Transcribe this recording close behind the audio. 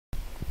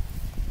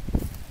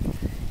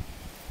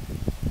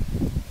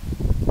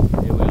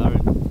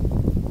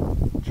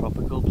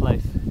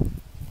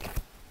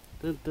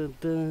Dun, dun,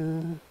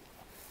 dun.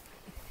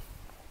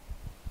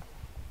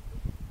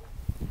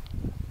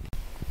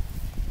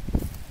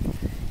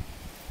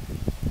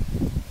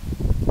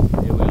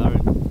 Here we are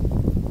in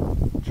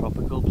a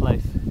tropical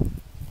place.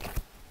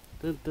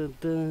 Dun, dun,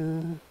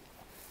 dun.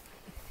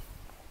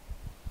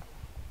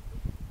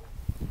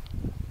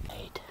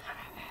 Eight.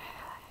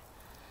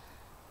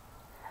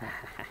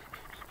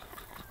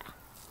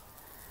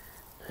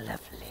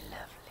 Lovely,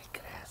 lovely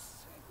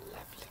grass.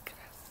 Lovely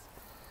grass.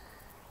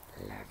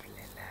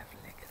 Lovely,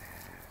 lovely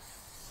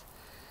grass.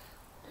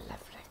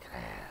 Lovely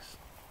grass.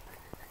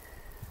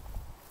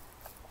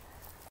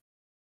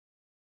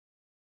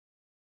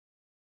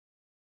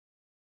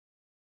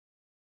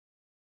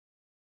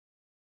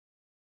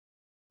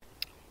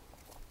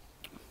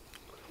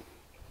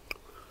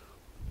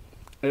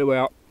 Here we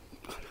are.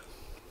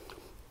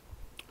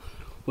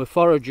 We're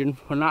foraging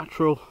for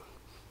natural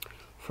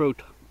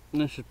fruit.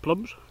 And this is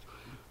plums.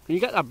 Can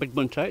you get that big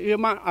bunch out? You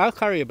might, I'll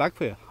carry a bag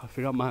for you if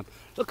you don't mind.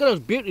 Look at those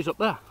beauties up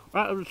there,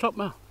 right at the top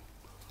there.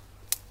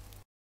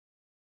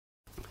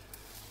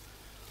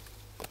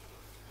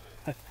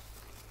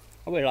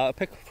 Are we allowed to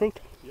pick fruit?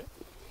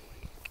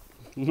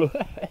 Yeah.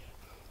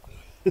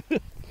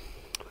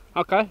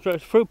 Okay, so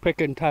it's fruit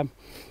picking time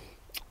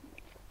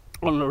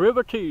on the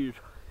River Tees.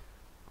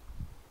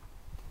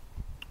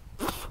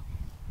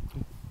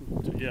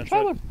 Yeah,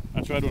 try one.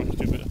 I tried one, it's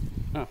too bitter.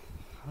 Oh,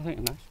 I think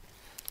it's nice.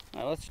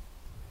 Right, let's.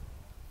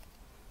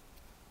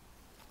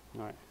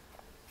 Right.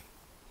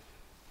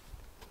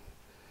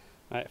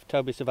 Right, if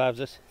Toby survives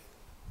this.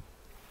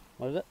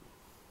 What is it?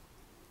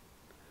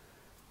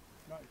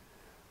 Right.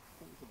 I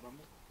think it's a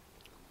bramble.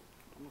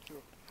 I'm not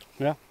sure.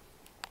 Yeah.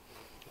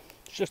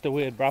 It's just a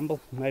weird bramble.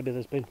 Maybe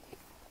there's been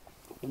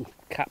some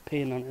cat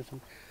peeing on it or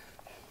something.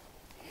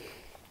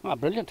 Ah,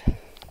 brilliant.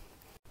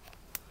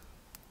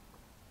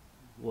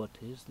 What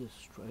is this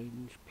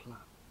strange plant?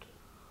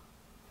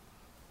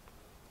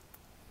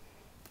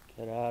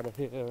 Get out of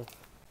here.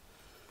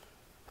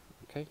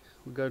 Okay,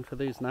 we're going for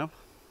these now.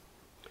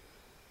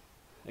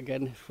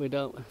 Again,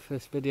 if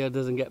this video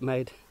doesn't get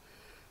made,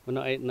 we're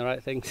not eating the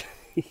right things.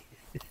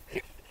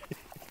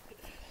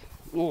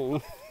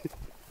 Oh.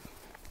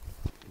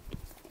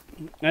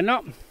 They're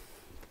not.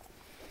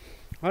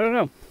 I don't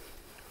know.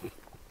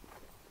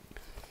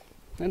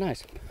 They're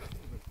nice.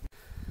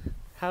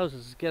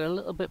 Houses get a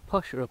little bit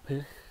posher up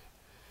here.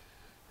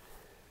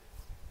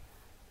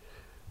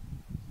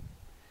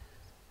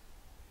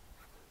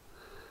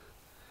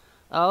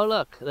 Oh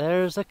look,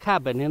 there's a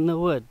cabin in the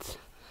woods.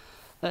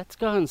 Let's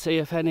go and see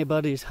if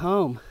anybody's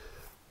home.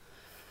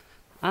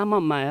 I'm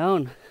on my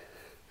own.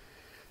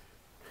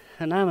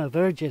 And I'm a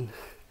virgin.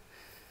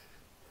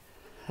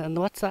 And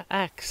what's that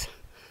axe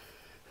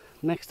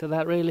next to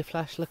that really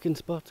flash looking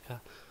sports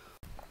car?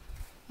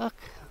 Look,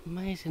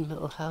 amazing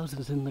little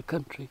houses in the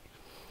country.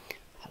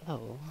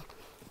 Hello.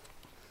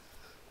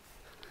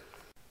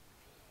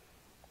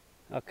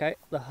 Okay,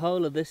 the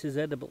whole of this is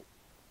edible.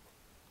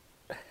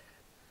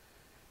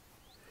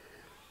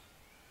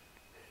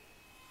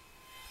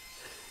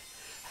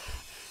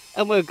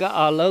 And we've got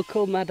our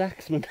local mad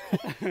axeman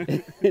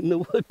in the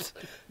woods.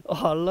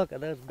 Oh, look at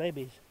those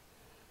babies.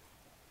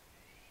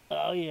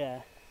 Oh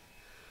yeah.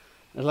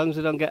 As long as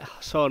they don't get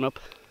sawn up.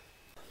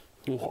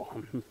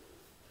 Oh.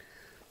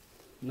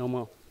 No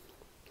more.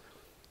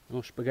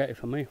 No spaghetti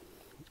for me.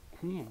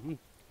 Mm-hmm.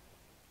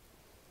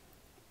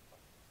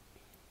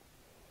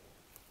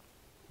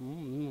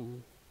 Mm-hmm.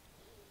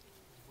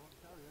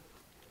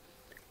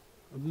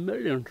 A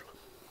million.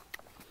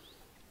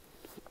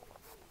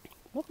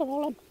 Look at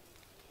all of them.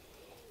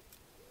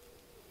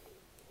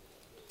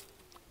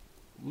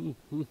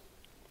 Mm-hmm.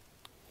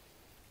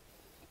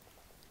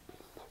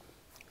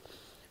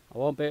 I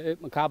won't be eating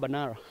my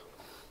carbonara.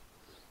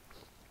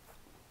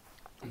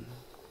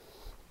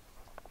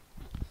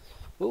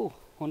 Ooh,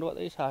 wonder what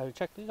these are.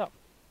 Check these out.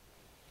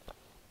 I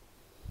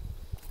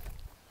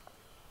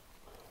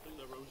think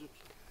they're roses.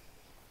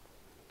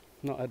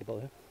 Not edible,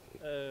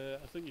 yeah?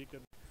 I think you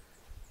can.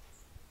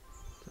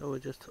 So we're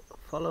just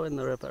following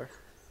the river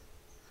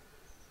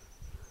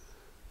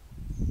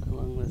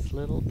along this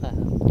little path.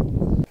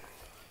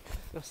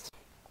 Just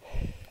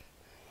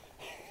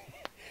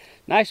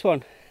nice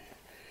one.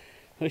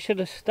 That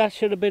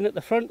should have been at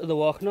the front of the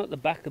walk, not the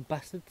back, the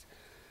bastards.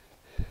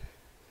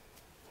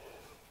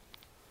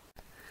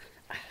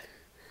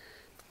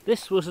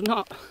 This is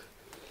not,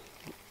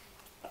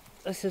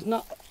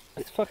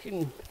 it's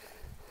fucking,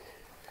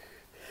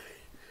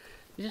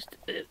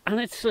 and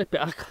it's slippy.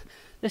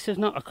 This is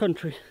not a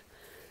country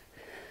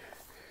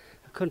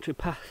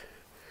path.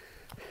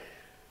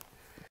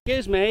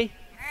 Excuse me.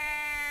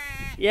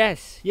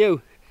 Yes,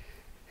 you.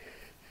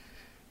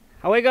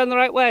 Are we going the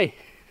right way?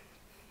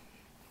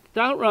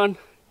 Don't run.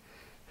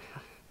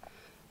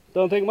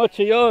 Don't think much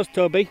of yours,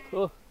 Toby.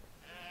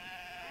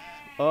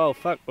 Oh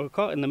fuck, we're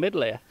caught in the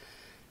middle here.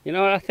 You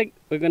know what, I think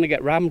we're going to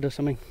get rammed or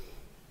something.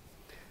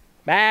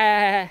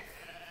 Bah!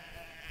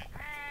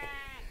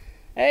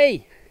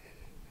 Hey!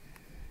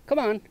 Come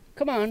on,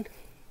 come on.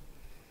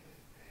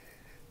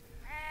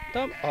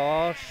 Don't,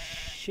 oh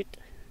shit.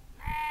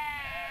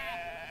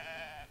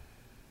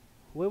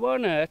 We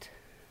won't hurt.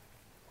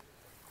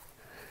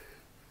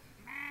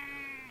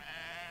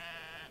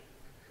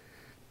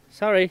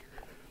 Sorry.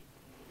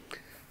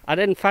 I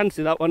didn't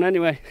fancy that one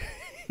anyway.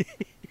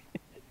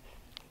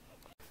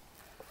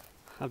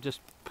 I've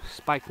just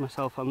spiked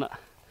myself on that.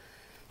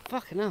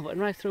 Fucking hell, went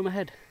right through my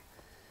head.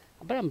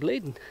 I bet I'm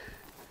bleeding.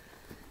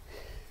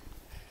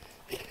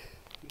 This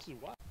is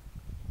what?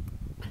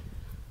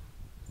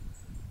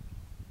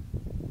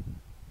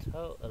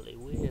 Totally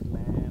weird,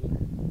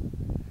 man.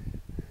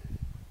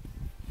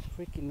 It's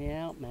freaking me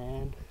out,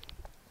 man.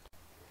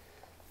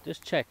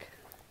 Just check.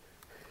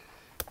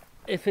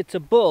 If it's a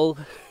bull,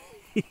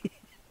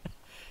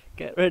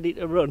 get ready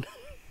to run.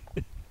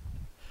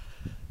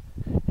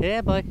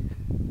 Yeah, boy.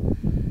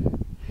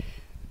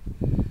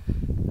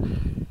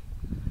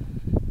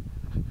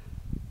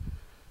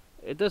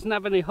 It doesn't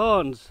have any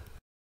horns.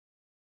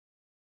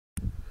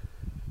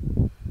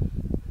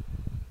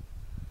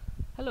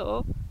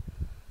 Hello.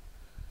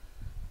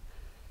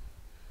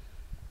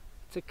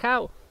 It's a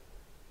cow.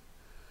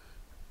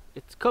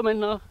 It's coming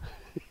though.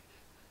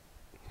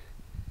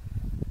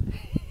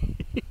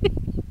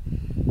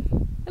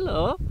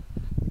 Hello.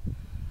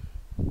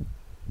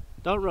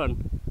 Don't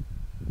run.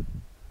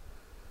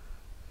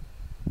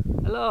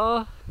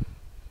 Hello.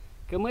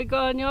 Can we go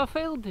on your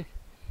field?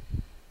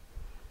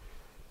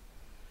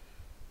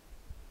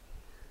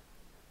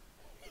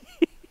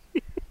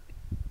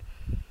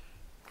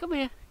 Come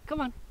here.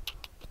 Come on.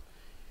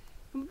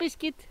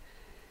 Biscuit.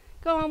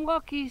 Go on,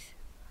 walkies.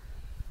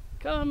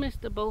 Go on,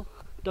 Mr. Bull.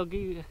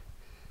 Doggy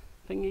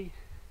thingy.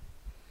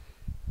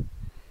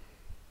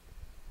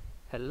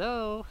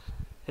 Hello.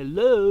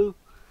 Hello.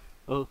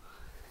 Oh.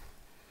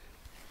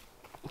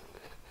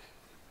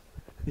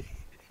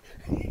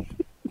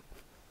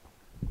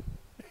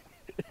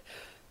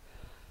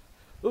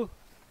 Oh.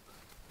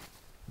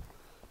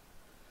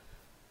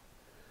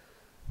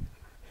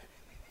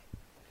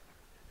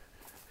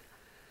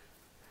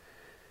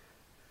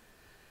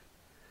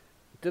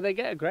 Do they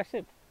get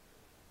aggressive?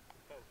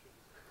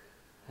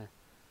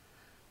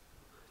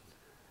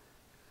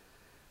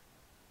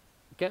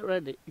 Get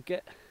ready.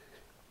 Get.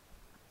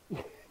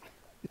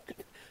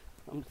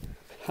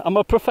 I'm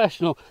a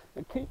professional.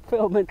 I keep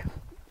filming.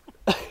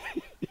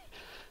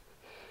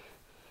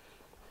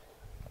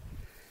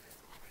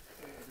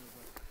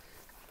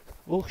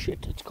 Oh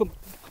shit! It's coming.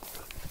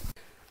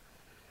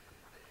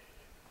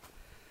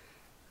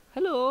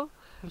 Hello.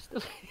 I'm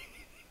still.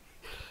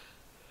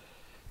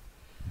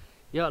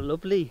 You're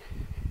lovely.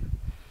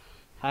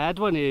 I had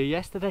one here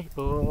yesterday.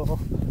 Oh.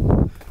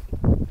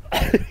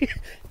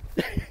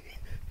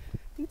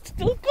 It's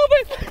still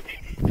coming.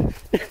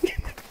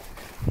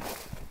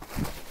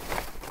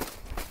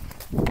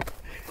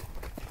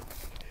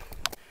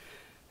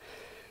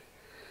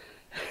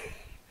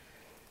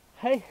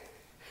 Hey,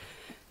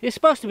 you're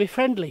supposed to be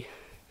friendly.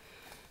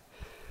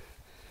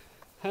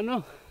 I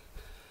know.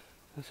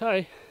 I'm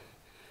sorry.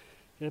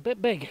 You're a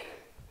bit big.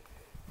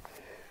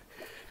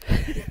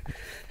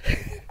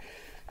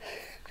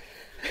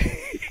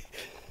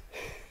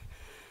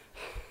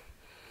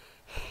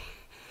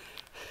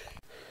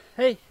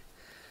 Hey.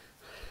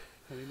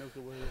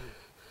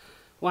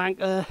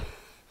 Wanker.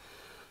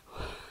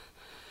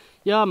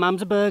 Your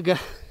mum's a burger.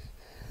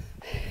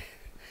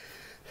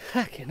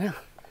 Fucking hell.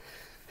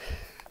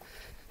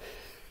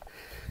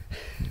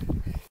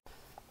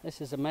 This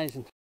is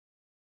amazing.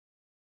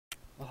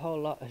 The whole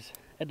lot is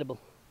edible.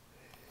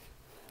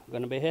 I'm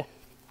going to be here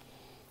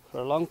for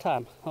a long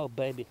time. Oh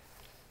baby,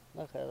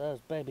 look at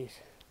those babies.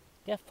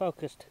 Get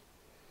focused.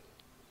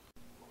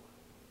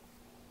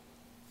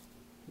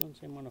 Don't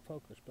seem to want to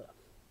focus, but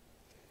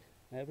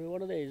every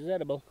one of these is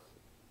edible.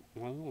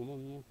 Wow,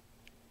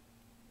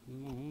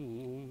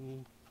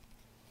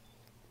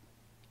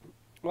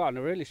 and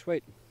they're really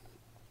sweet.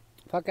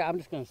 Fuck it, I'm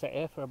just going to sit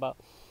here for about...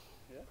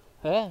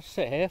 Yeah,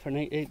 sit here for and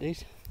eat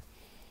these.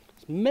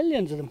 There's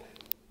millions of them.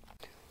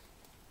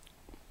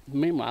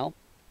 Meanwhile,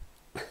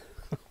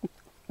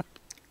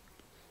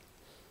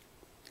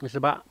 it's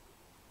about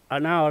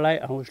an hour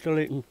later and we're still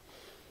eating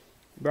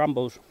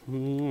brambles.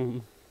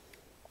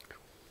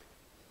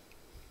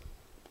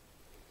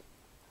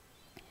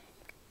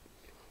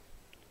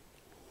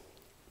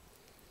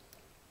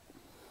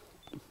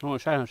 I want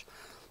to say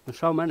there's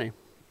so many.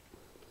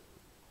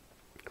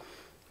 I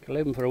can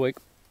leave them for a week.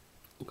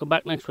 I'll come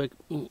back next week.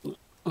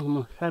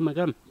 I'm same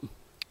again.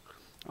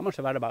 I must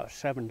have had about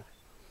 7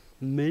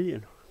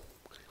 million.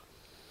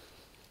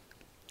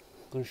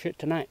 I'm gonna shit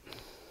tonight.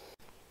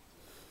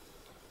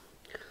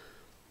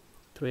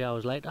 3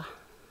 hours later.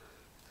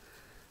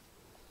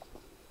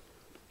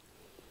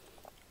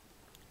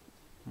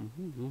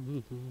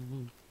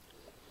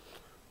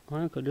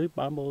 I could eat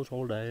brambles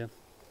all day.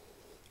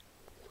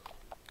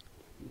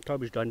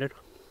 Toby's joined it.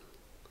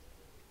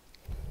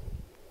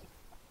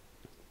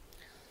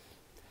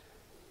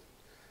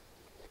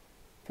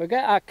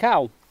 Forget our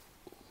cow.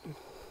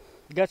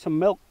 Get some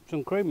milk,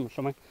 some cream or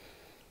something.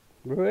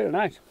 Really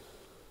nice.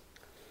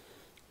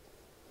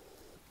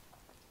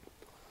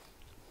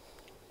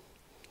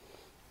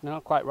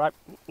 Not quite ripe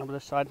over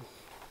this side.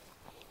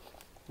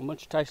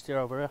 Much tastier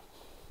over here.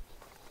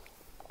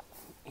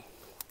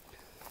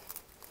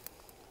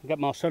 Get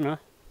more sun, huh?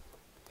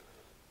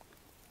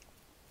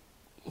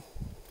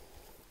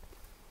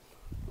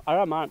 I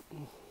don't mind.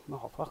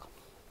 Oh fuck.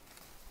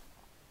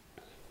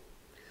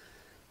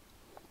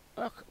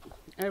 Look,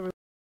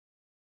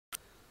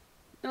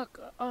 look,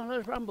 oh,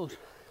 there's rambles.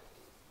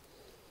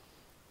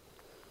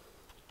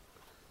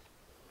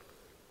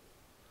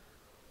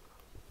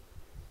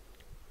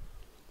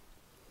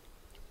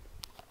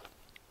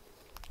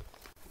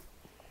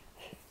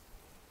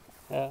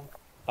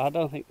 I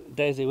don't think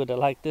Daisy would have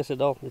liked this at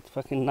all. It's a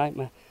fucking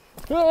nightmare.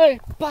 Hey,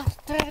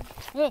 bastard!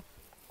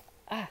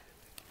 Ah.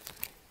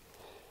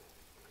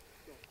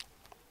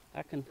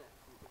 I can.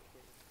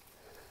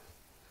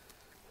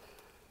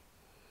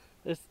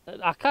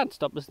 I can't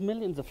stop. There's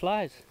millions of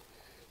flies.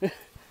 There's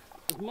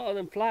more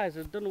than flies.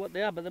 I don't know what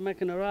they are, but they're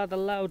making a rather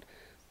loud,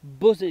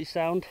 buzzy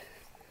sound.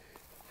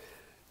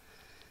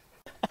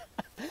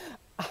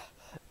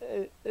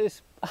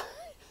 It's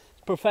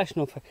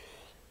professional.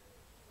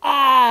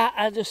 Ah!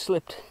 I just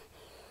slipped.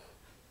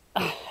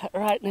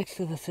 Right next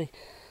to the sea.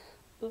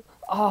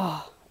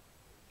 Oh.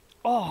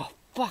 Oh,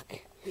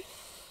 fuck.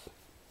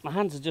 My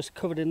hands are just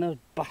covered in those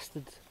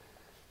bastards.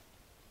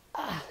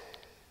 Ah.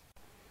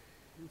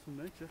 Some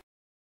nature.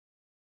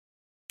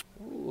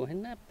 Ooh,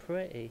 isn't that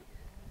pretty?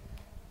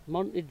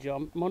 Monty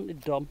Dom.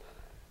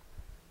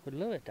 Would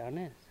love it down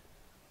here.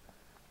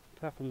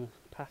 Apart from the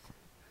path.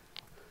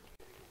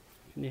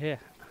 Can you hear?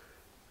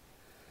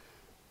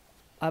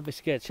 I'd be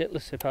scared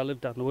shitless if I lived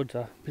down the woods.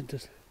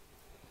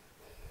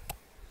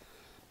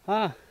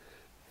 Ah,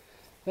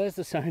 there's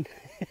the sign.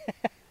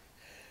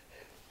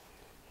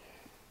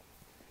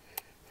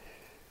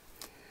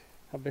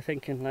 I'd be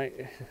thinking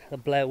like a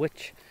Blair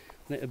Witch,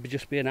 and it would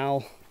just be an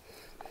owl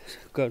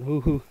going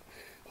hoo hoo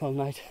all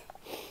night.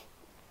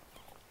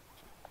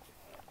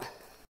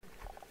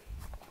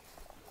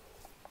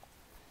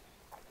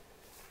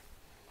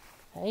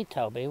 Hey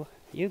Toby,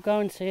 you go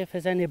and see if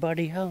there's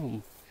anybody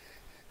home.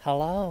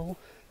 Hello?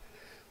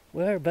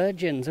 We're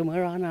virgins and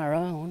we're on our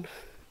own.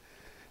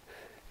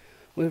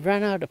 We've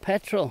run out of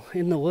petrol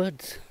in the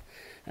woods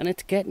and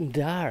it's getting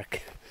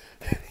dark.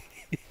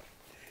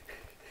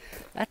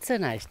 That's a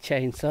nice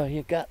chainsaw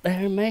you got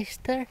there,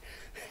 meister.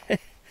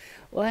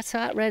 What's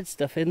that red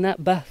stuff in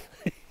that buff?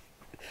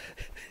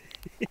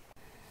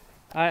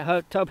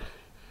 Alright, Tob.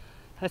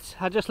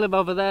 I just live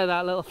over there,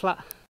 that little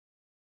flat.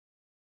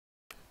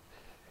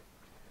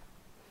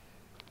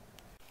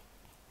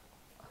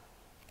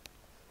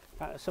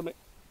 Something.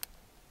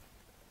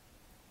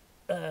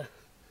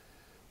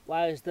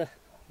 Why is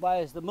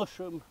the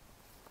mushroom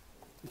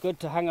good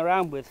to hang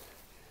around with?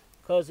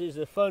 Because he's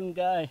a fun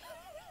guy.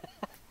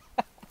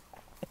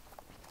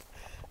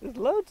 There's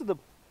loads of them.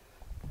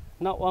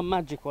 Not one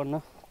magic one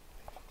though.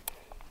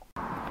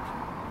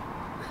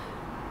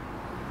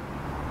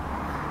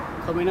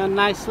 Coming on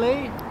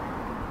nicely.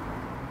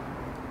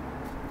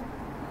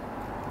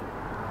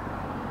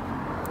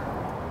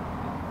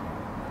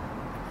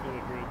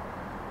 Really green.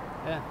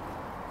 Yeah,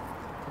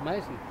 it's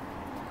amazing.